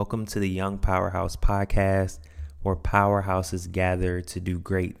Welcome to the Young Powerhouse podcast, where powerhouses gather to do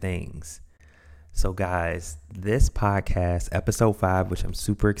great things. So, guys, this podcast, episode 5, which I'm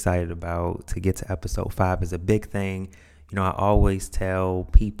super excited about to get to episode 5, is a big thing. I always tell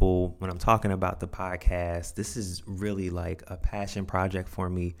people when I'm talking about the podcast, this is really like a passion project for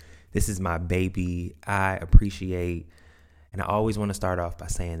me. This is my baby. I appreciate, and I always want to start off by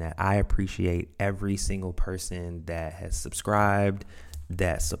saying that I appreciate every single person that has subscribed,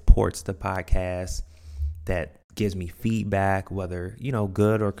 that supports the podcast, that gives me feedback, whether,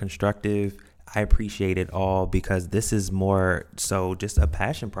 good or constructive. I appreciate it all because this is more so just a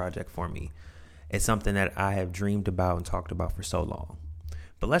passion project for me. It's something that I have dreamed about and talked about for so long.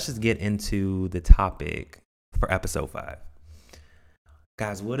 But let's just get into the topic for episode 5.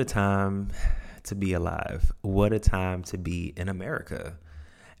 Guys, what a time to be alive. What a time to be in America.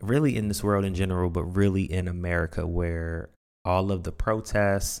 Really in this world in general, but really in America, where all of the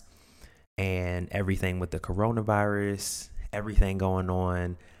protests and everything with the coronavirus, everything going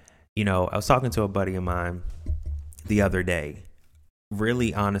on. I was talking to a buddy of mine the other day,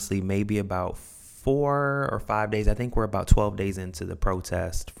 really honestly, maybe about 4 or 5 days. I think we're about 12 days into the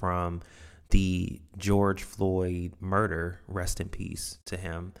protest from the George Floyd murder, rest in peace to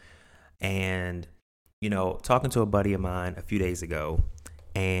him. And, talking to a buddy of mine a few days ago,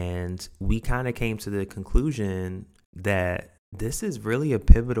 and we kind of came to the conclusion that this is really a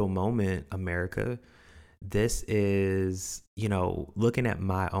pivotal moment, America. This is, looking at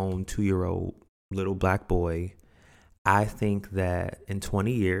my own 2-year-old little black boy, I think that in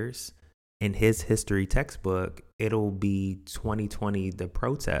 20 years, in his history textbook, it'll be 2020, the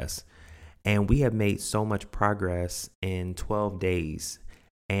protests. And we have made so much progress in 12 days.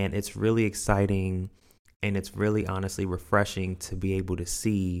 And it's really exciting. And it's really honestly refreshing to be able to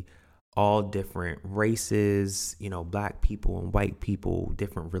see all different races, black people and white people,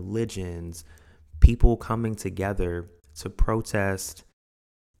 different religions, people coming together to protest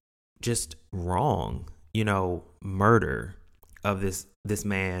just wrong, murder of this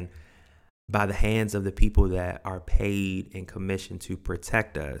man by the hands of the people that are paid and commissioned to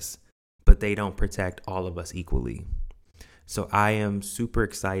protect us, but they don't protect all of us equally. So I am super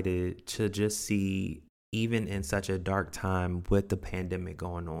excited to just see, even in such a dark time with the pandemic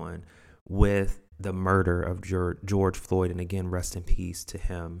going on, with the murder of George Floyd, and again, rest in peace to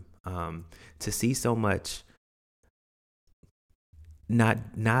him, to see so much,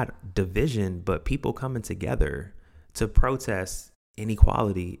 not division, but people coming together to protest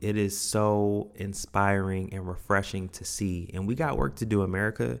inequality. It is so inspiring and refreshing to see. And we got work to do,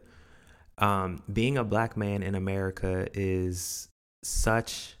 America. Being a black man in America is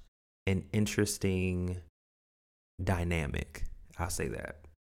such an interesting dynamic. I'll say that.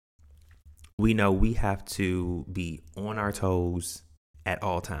 We know we have to be on our toes at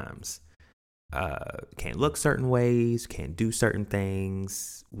all times. Can't look certain ways, can't do certain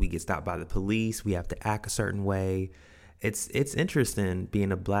things. We get stopped by the police. We have to act a certain way. It's interesting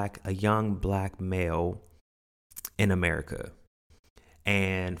being a young black male in America.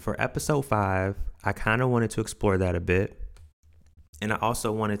 And for episode 5, I kind of wanted to explore that a bit. And I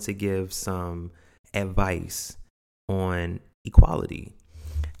also wanted to give some advice on equality.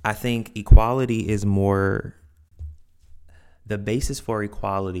 I think equality is more the basis for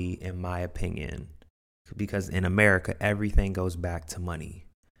equality, in my opinion, because in America, everything goes back to money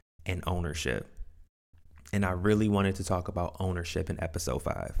and ownership. And I really wanted to talk about ownership in episode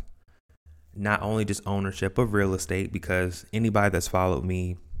 5. Not only just ownership of real estate, because anybody that's followed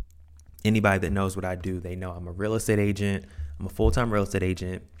me, anybody that knows what I do, they know I'm a real estate agent. I'm a full-time real estate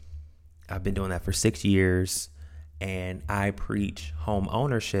agent. I've been doing that for 6 years. And I preach home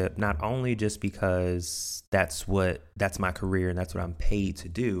ownership, not only just because that's my career and that's what I'm paid to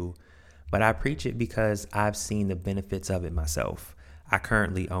do, but I preach it because I've seen the benefits of it myself. I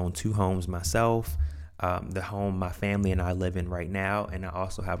currently own 2 homes myself, the home my family and I live in right now. And I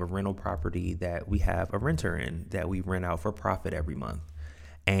also have a rental property that we have a renter in that we rent out for profit every month.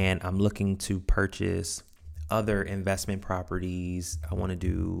 And I'm looking to purchase other investment properties. I want to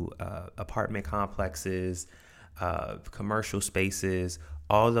do apartment complexes, commercial spaces,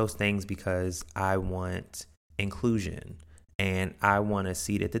 all those things, because I want inclusion and I want a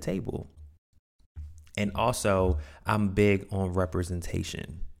seat at the table. And also, I'm big on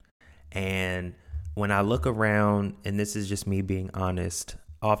representation. And when I look around, and this is just me being honest,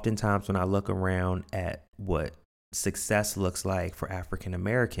 oftentimes when I look around at what success looks like for African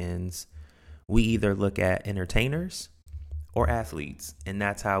Americans, we either look at entertainers or athletes, and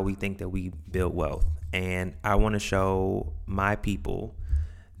that's how we think that we build wealth. And I want to show my people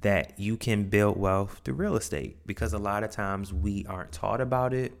that you can build wealth through real estate, because a lot of times we aren't taught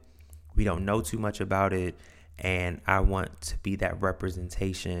about it. We don't know too much about it. And I want to be that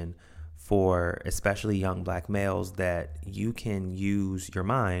representation for especially young Black males, that you can use your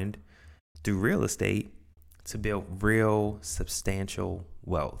mind through real estate to build real substantial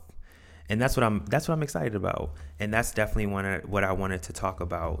wealth. And that's what I'm excited about. And that's definitely what I wanted to talk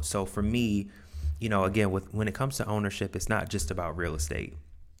about. So for me, again, when it comes to ownership, it's not just about real estate.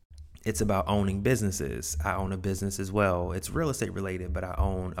 It's about owning businesses. I own a business as well. It's real estate related, but I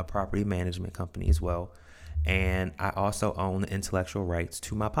own a property management company as well. And I also own the intellectual rights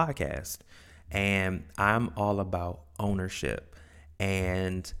to my podcast. And I'm all about ownership.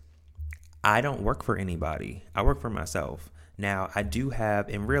 And I don't work for anybody. I work for myself. Now, I do have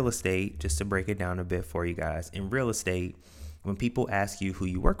in real estate, just to break it down a bit for you guys, in real estate, when people ask you who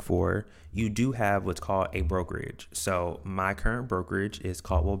you work for, you do have what's called a brokerage. So my current brokerage is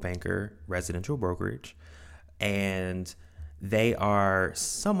Caldwell Banker Residential Brokerage, and they are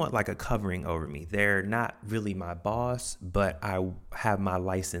somewhat like a covering over me. They're not really my boss, but I have my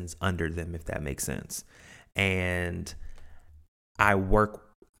license under them, if that makes sense. And I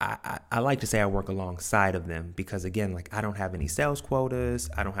like to say I work alongside of them, because again, like, I don't have any sales quotas.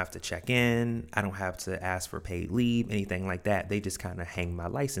 I don't have to check in. I don't have to ask for paid leave, anything like that. They just kind of hang my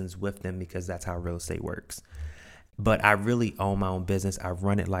license with them, because that's how real estate works. But I really own my own business. I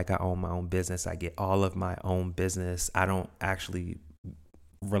run it like I own my own business. I get all of my own business. I don't actually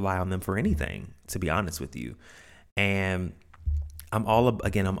rely on them for anything, to be honest with you. And I'm all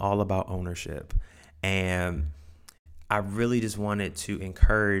about ownership. And I really just wanted to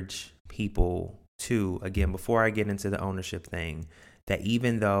encourage people to, again, before I get into the ownership thing, that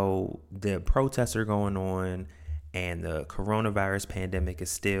even though the protests are going on and the coronavirus pandemic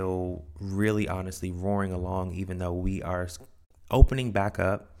is still really honestly roaring along, even though we are opening back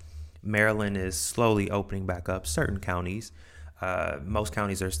up, Maryland is slowly opening back up, certain counties. Most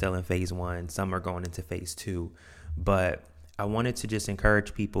counties are still in phase 1. Some are going into phase 2. But I wanted to just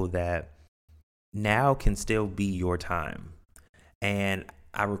encourage people that now can still be your time. And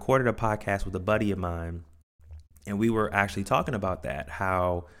I recorded a podcast with a buddy of mine, and we were actually talking about that,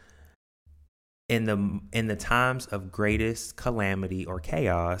 how in the times of greatest calamity or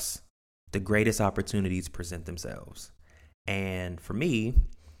chaos, the greatest opportunities present themselves. And for me,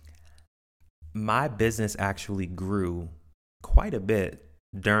 my business actually grew quite a bit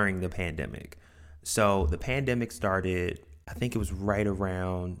during the pandemic. So the pandemic started, I think it was right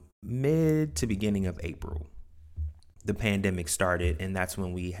around mid to beginning of April. The pandemic started, and that's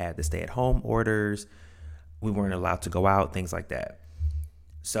when we had the stay-at-home orders. We weren't allowed to go out, things like that.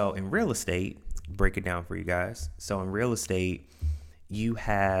 So in real estate, break it down for you guys. So in real estate, you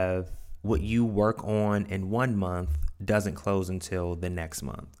have what you work on in 1 month doesn't close until the next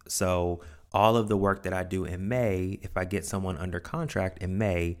month. So all of the work that I do in May, if I get someone under contract in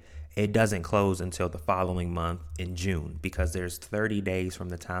May, it doesn't close until the following month in June, because there's 30 days from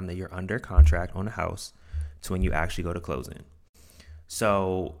the time that you're under contract on a house to when you actually go to closing.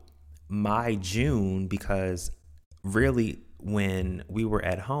 So my June, because really when we were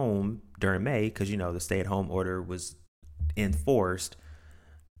at home during May, because the stay-at-home order was enforced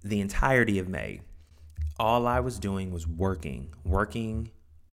the entirety of May, all I was doing was working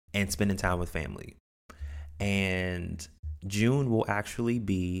and spending time with family. And June will actually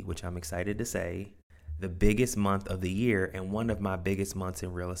be, which I'm excited to say, the biggest month of the year and one of my biggest months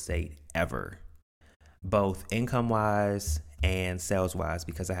in real estate ever, both income-wise and sales-wise,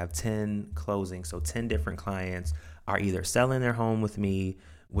 because I have 10 closings. So 10 different clients are either selling their home with me,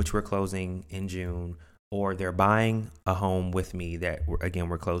 which we're closing in June, or they're buying a home with me that,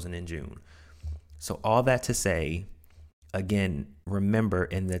 we're closing in June. So all that to say, again, remember,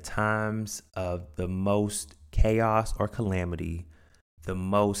 in the times of the most chaos or calamity, the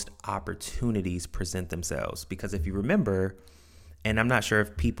most opportunities present themselves. Because if you remember, and I'm not sure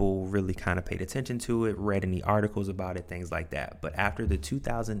if people really kind of paid attention to it, read any articles about it, things like that, but after the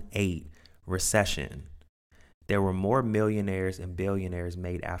 2008 recession, there were more millionaires and billionaires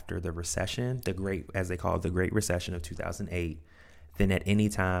made after the recession, as they call it, the Great Recession of 2008, than at any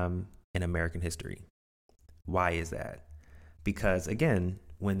time in American history. Why is that? Because again,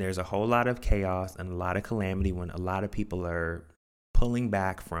 when there's a whole lot of chaos and a lot of calamity, when a lot of people are pulling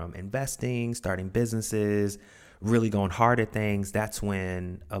back from investing, starting businesses, really going hard at things, that's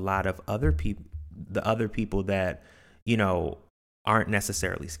when a lot of the other people that, aren't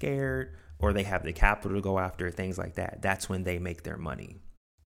necessarily scared, or they have the capital to go after, things like that, that's when they make their money.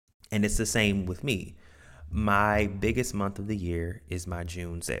 And it's the same with me. My biggest month of the year is my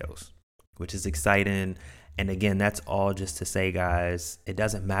June sales, which is exciting. And again, that's all just to say, guys, it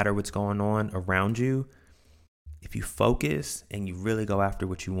doesn't matter what's going on around you. If you focus and you really go after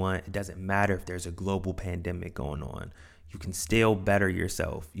what you want, it doesn't matter if there's a global pandemic going on. You can still better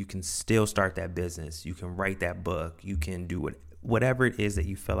yourself. You can still start that business. You can write that book. You can do whatever it is that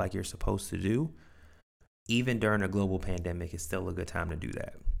you feel like you're supposed to do. Even during a global pandemic, it's still a good time to do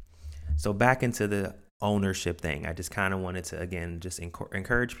that. So back into the ownership thing, I just kind of wanted to, again, just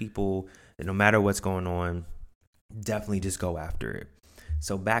encourage people that no matter what's going on, definitely just go after it.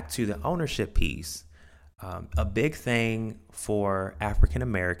 So back to the ownership piece, a big thing for African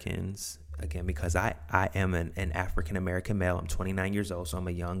Americans, again, because I am an African American male, I'm 29 years old, so I'm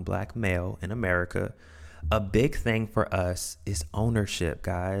a young black male in America. A big thing for us is ownership,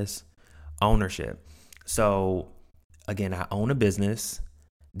 guys. Ownership. So again, I own a business.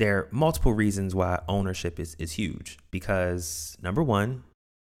 There are multiple reasons why ownership is huge, because number one,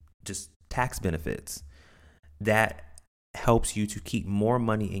 just tax benefits. That helps you to keep more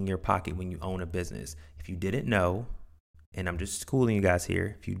money in your pocket when you own a business. If you didn't know, and I'm just schooling you guys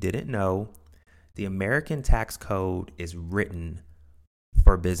here, if you didn't know, the American tax code is written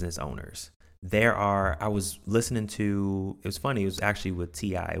for business owners. I was listening to, it was funny, it was actually with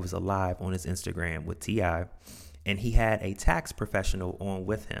T.I. It was a live on his Instagram with T.I. And he had a tax professional on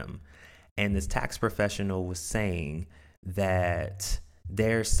with him. And this tax professional was saying that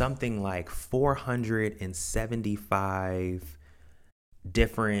there's something like 475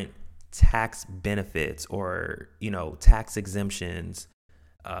 different tax benefits or, tax exemptions,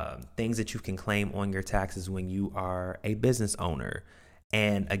 things that you can claim on your taxes when you are a business owner.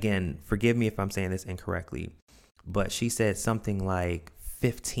 And again, forgive me if I'm saying this incorrectly, but she said something like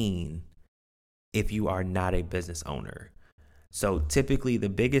 15 if you are not a business owner. So typically the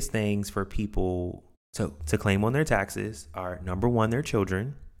biggest things for people to claim on their taxes are, number one, their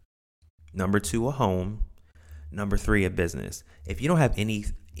children, number two, a home, number three, a business. If you don't have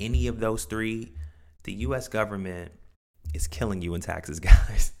any of those three, the U.S. government is killing you in taxes,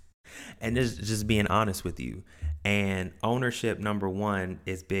 guys. And just being honest with you. And ownership, number one,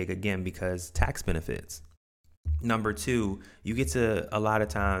 is big, again, because tax benefits. Number two, you get to, a lot of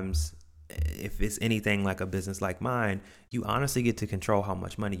times, if it's anything like a business like mine, you honestly get to control how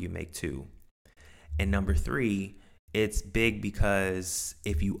much money you make too. And number three, it's big because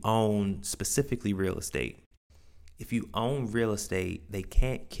if you own specifically real estate, they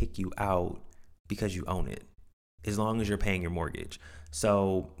can't kick you out because you own it, as long as you're paying your mortgage.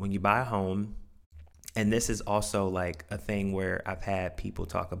 So when you buy a home, and this is also like a thing where I've had people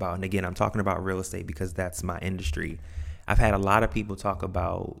talk about, and again, I'm talking about real estate because that's my industry. I've had a lot of people talk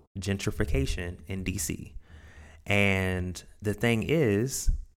about gentrification in DC. And the thing is,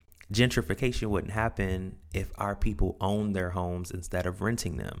 gentrification wouldn't happen if our people owned their homes instead of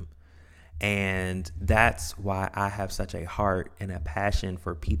renting them. And that's why I have such a heart and a passion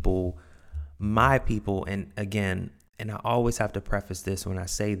for people, my people. And again, and I always have to preface this when I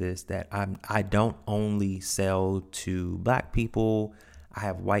say this, that I don't only sell to black people. I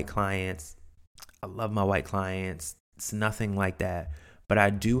have white clients. I love my white clients. It's nothing like that. But I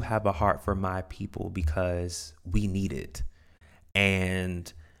do have a heart for my people because we need it.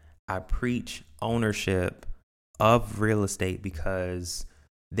 And I preach ownership of real estate because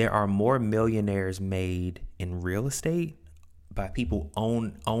there are more millionaires made in real estate by people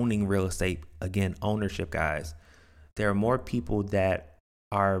owning real estate. Again, ownership, guys. There are more people that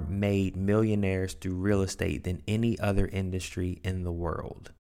are made millionaires through real estate than any other industry in the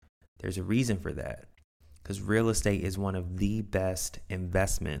world. There's a reason for that, because real estate is one of the best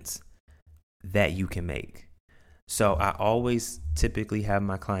investments that you can make. So I always typically have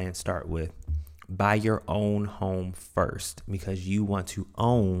my clients start with, buy your own home first, because you want to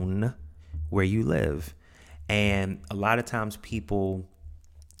own where you live. And a lot of times people,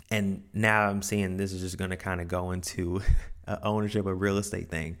 and now I'm seeing this is just going to kind of go into ownership of real estate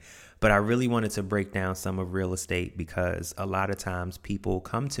thing, but I really wanted to break down some of real estate because a lot of times people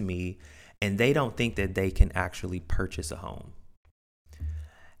come to me and they don't think that they can actually purchase a home.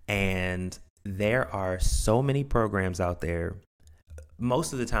 And there are so many programs out there.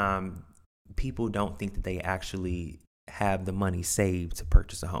 Most of the time, people don't think that they actually have the money saved to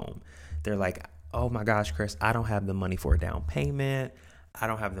purchase a home. They're like, oh my gosh, Chris, I don't have the money for a down payment. I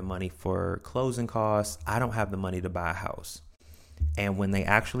don't have the money for closing costs. I don't have the money to buy a house. And when they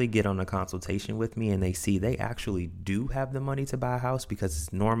actually get on a consultation with me and they see they actually do have the money to buy a house, because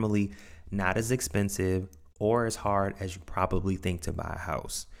it's normally not as expensive or as hard as you probably think to buy a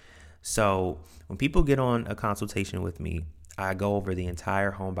house. So when people get on a consultation with me, I go over the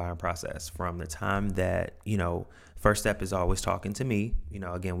entire home buying process from the time that, first step is always talking to me.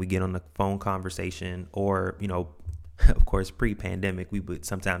 Again, we get on the phone conversation or, of course, pre-pandemic, we would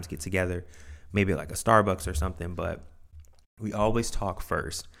sometimes get together, maybe like a Starbucks or something, but we always talk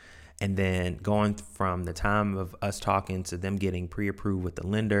first. And then going from the time of us talking to them getting pre-approved with the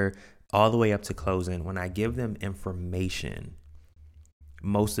lender all the way up to closing, when I give them information,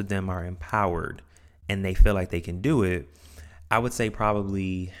 most of them are empowered and they feel like they can do it. I would say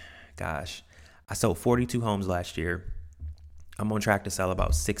probably, I sold 42 homes last year. I'm on track to sell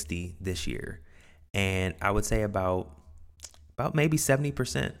about 60 this year. And I would say about maybe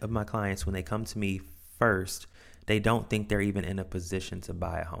 70% of my clients, when they come to me first, they don't think they're even in a position to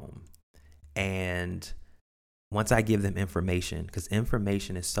buy a home. And once I give them information, because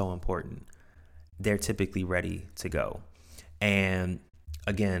information is so important, they're typically ready to go. And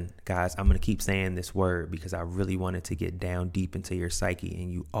again, guys, I'm going to keep saying this word because I really wanted to get down deep into your psyche,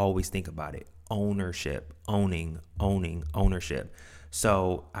 and you always think about it. Ownership, owning, ownership.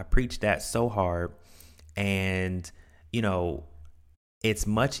 So I preach that so hard, and, it's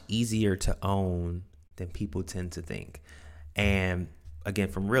much easier to own than people tend to think. And again,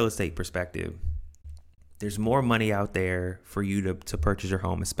 from real estate perspective, there's more money out there for you to purchase your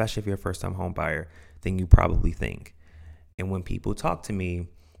home, especially if you're a first-time home buyer, than you probably think. And when people talk to me,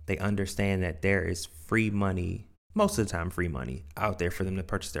 they understand that there is free money, most of the time free money out there for them to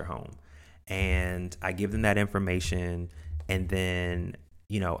purchase their home. And I give them that information. And then,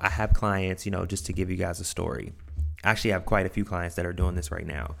 I have clients, just to give you guys a story. I actually have quite a few clients that are doing this right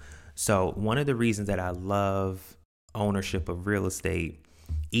now. So one of the reasons that I love ownership of real estate,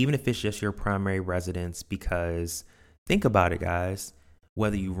 even if it's just your primary residence, because think about it, guys,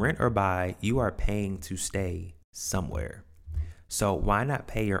 whether you rent or buy, you are paying to stay somewhere. So why not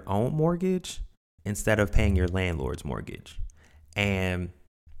pay your own mortgage instead of paying your landlord's mortgage? And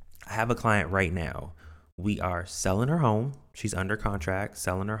I have a client right now. We are selling her home. She's under contract,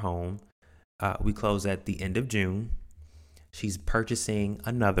 selling her home. We close at the end of June. She's purchasing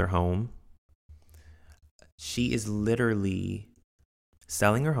another home. She is literally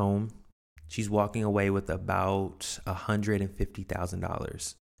selling her home. She's walking away with about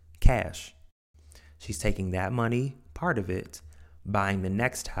 $150,000 cash. She's taking that money, part of it, buying the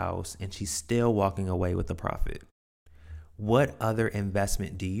next house, and she's still walking away with a profit. What other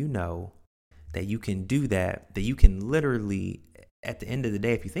investment do you know that you can do that you can literally, at the end of the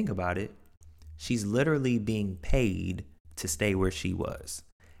day, if you think about it, she's literally being paid to stay where she was,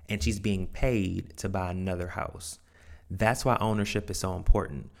 and she's being paid to buy another house. That's why ownership is so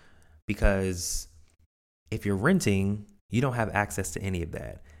important, because if you're renting, you don't have access to any of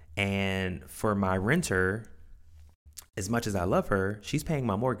that. And for my renter, as much as I love her, she's paying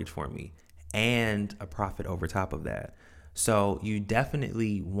my mortgage for me and a profit over top of that. So you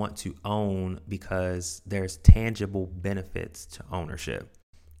definitely want to own, because there's tangible benefits to ownership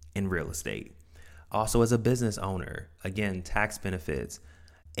in real estate. Also, as a business owner, again, tax benefits,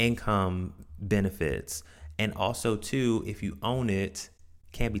 income benefits, and also too, if you own it,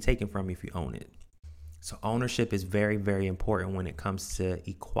 can't be taken from you if you own it. So ownership is very, very important when it comes to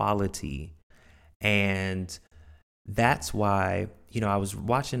equality. And that's why, I was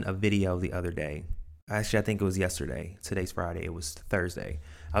watching a video the other day. Actually, I think it was yesterday. Today's Friday. It was Thursday.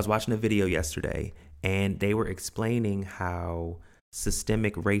 I was watching a video yesterday, and they were explaining how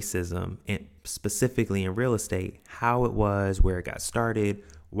systemic racism, and specifically in real estate, how it was, where it got started,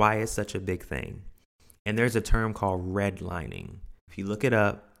 why it's such a big thing. And there's a term called redlining. If you look it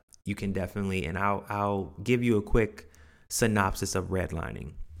up, you can definitely, and I'll give you a quick synopsis of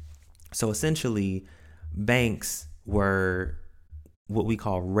redlining. So essentially, banks were what we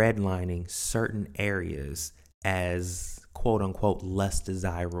call redlining certain areas as quote unquote less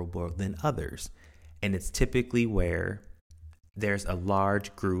desirable than others. And it's typically where there's a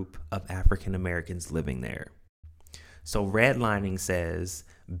large group of African Americans living there. So redlining says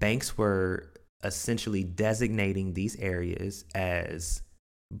banks were essentially designating these areas as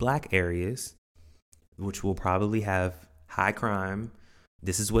black areas, which will probably have high crime.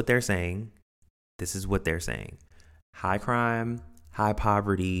 This is what they're saying. High crime, high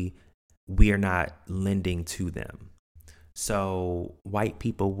poverty, we are not lending to them. So white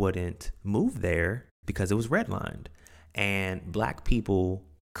people wouldn't move there because it was redlined. And black people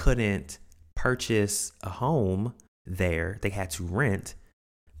couldn't purchase a home there. They had to rent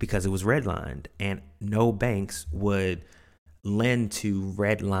because it was redlined. And no banks would lend to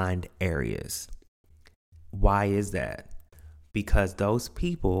redlined areas. Why is that? Because those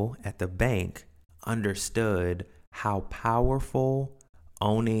people at the bank understood how powerful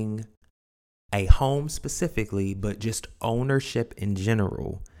owning a home specifically, but just ownership in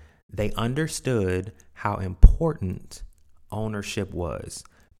general. They understood how important ownership was,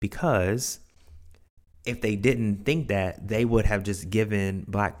 because if they didn't think that, they would have just given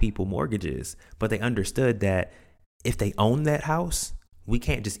Black people mortgages. But they understood that if they own that house, we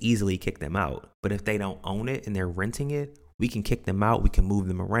can't just easily kick them out. But if they don't own it and they're renting it, we can kick them out. We can move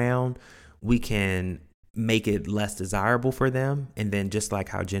them around. We can make it less desirable for them. And then just like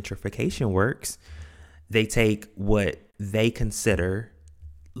how gentrification works, they take what they consider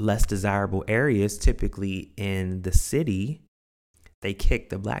less desirable areas, typically in the city, they kick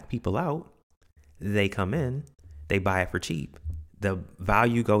the Black people out. They come in, they buy it for cheap. The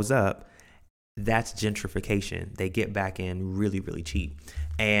value goes up. That's gentrification. They get back in really, really cheap.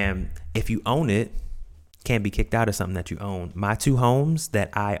 And if you own it, can't be kicked out of something that you own. My 2 homes that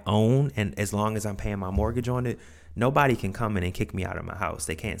I own, and as long as I'm paying my mortgage on it, nobody can come in and kick me out of my house.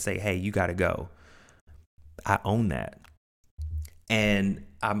 They can't say, hey, you got to go. I own that. And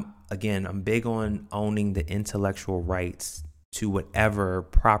I'm big on owning the intellectual rights to whatever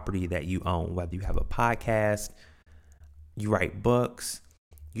property that you own, whether you have a podcast, you write books,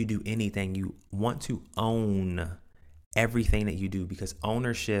 you do anything. You want to own everything that you do, because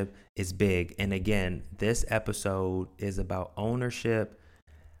ownership is big. And again, this episode is about ownership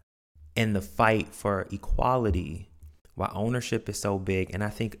and the fight for equality, why ownership is so big. And I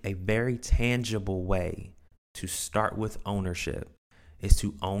think a very tangible way to start with ownership is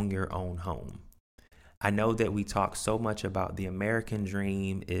to own your own home. I know that we talk so much about the American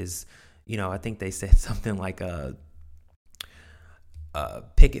dream is, I think they said something like a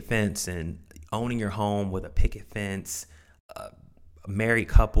picket fence and owning your home with a picket fence, a married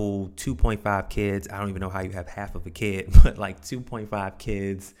couple, 2.5 kids. I don't even know how you have half of a kid, but like 2.5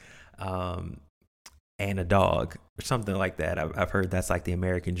 kids and a dog or something like that. I've heard that's like the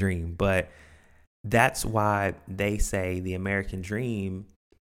American dream, but that's why they say the American dream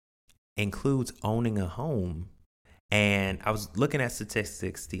includes owning a home. And I was looking at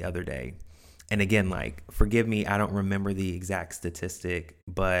statistics the other day. And again, like, forgive me, I don't remember the exact statistic,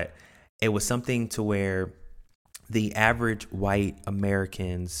 but it was something to where the average white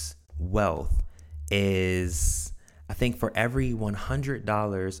American's wealth is, I think for every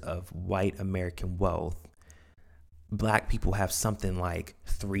 $100 of white American wealth, Black people have something like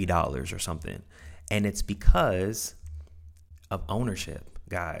 $3 or something. And it's because of ownership,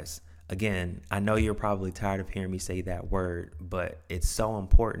 guys. Again, I know you're probably tired of hearing me say that word, but it's so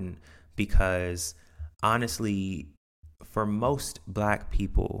important because honestly, for most Black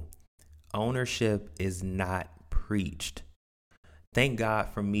people, ownership is not preached. Thank God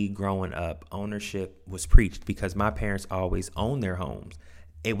for me growing up, ownership was preached because my parents always owned their homes.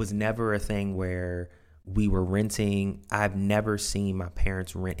 It was never a thing where we were renting. I've never seen my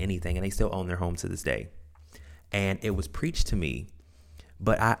parents rent anything, and they still own their home to this day. And it was preached to me.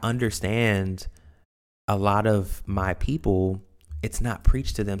 But I understand a lot of my people, it's not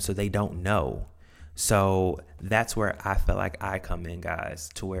preached to them, so they don't know. So that's where I feel like I come in, guys,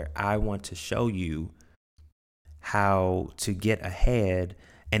 to where I want to show you how to get ahead.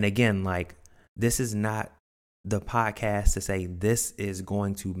 And again, like, this is not the podcast to say this is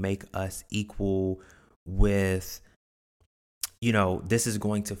going to make us equal with, this is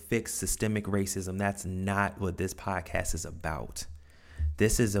going to fix systemic racism. That's not what this podcast is about.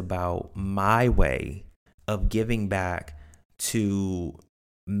 This is about my way of giving back to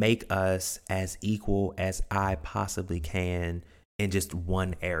make us as equal as I possibly can in just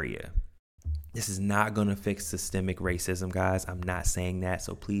one area. This is not going to fix systemic racism, guys. I'm not saying that.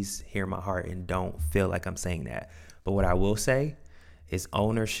 So please hear my heart and don't feel like I'm saying that. But what I will say is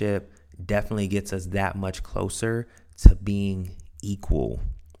ownership definitely gets us that much closer to being equal,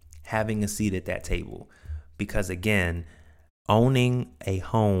 having a seat at that table. Because again, owning a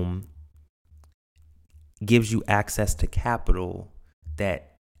home gives you access to capital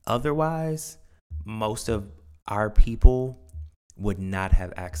that otherwise most of our people would not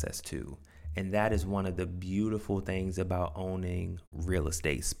have access to. And that is one of the beautiful things about owning real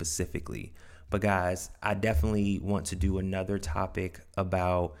estate specifically. But guys, I definitely want to do another topic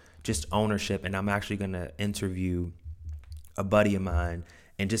about just ownership. And I'm actually going to interview a buddy of mine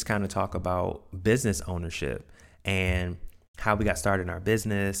and just kind of talk about business ownership and how we got started in our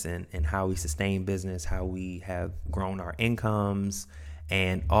business and how we sustain business, how we have grown our incomes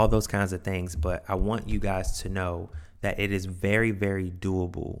and all those kinds of things. But I want you guys to know that it is very, very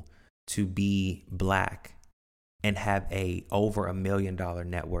doable to be Black and have over $1 million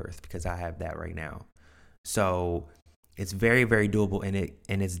net worth, because I have that right now. So it's very, very doable,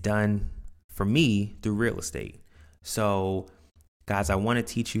 and it's done for me through real estate. So guys, I want to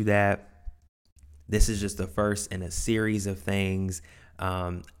teach you that. this is just the first in a series of things.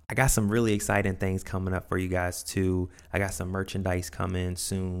 I got some really exciting things coming up for you guys too. I got some merchandise coming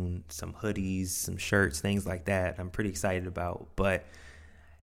soon, some hoodies, some shirts, things like that. I'm pretty excited about. But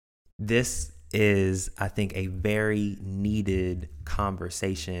this is, I think, a very needed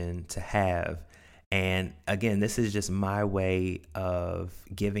conversation to have. And again, this is just my way of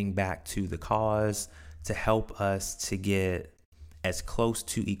giving back to the cause to help us to get as close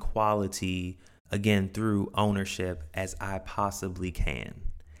to equality, again, through ownership as I possibly can.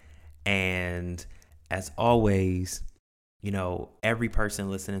 And as always, every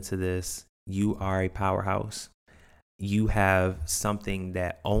person listening to this, you are a powerhouse. You have something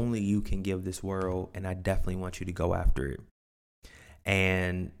that only you can give this world, and I definitely want you to go after it.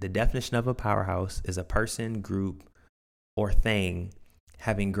 And the definition of a powerhouse is a person, group, or thing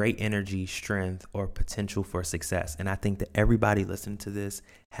having great energy, strength, or potential for success. And I think that everybody listening to this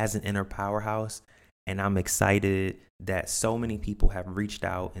has an inner powerhouse. And I'm excited that so many people have reached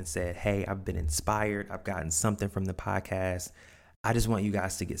out and said, hey, I've been inspired. I've gotten something from the podcast. I just want you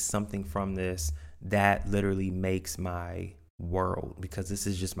guys to get something from this that literally makes my world, because this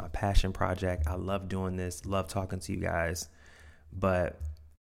is just my passion project. I love doing this, love talking to you guys. But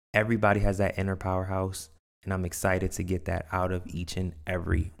everybody has that inner powerhouse, and I'm excited to get that out of each and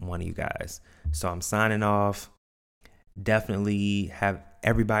every one of you guys. So I'm signing off. Definitely have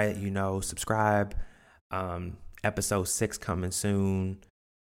everybody that subscribe. Episode 6 coming soon.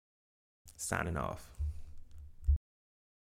 Signing off.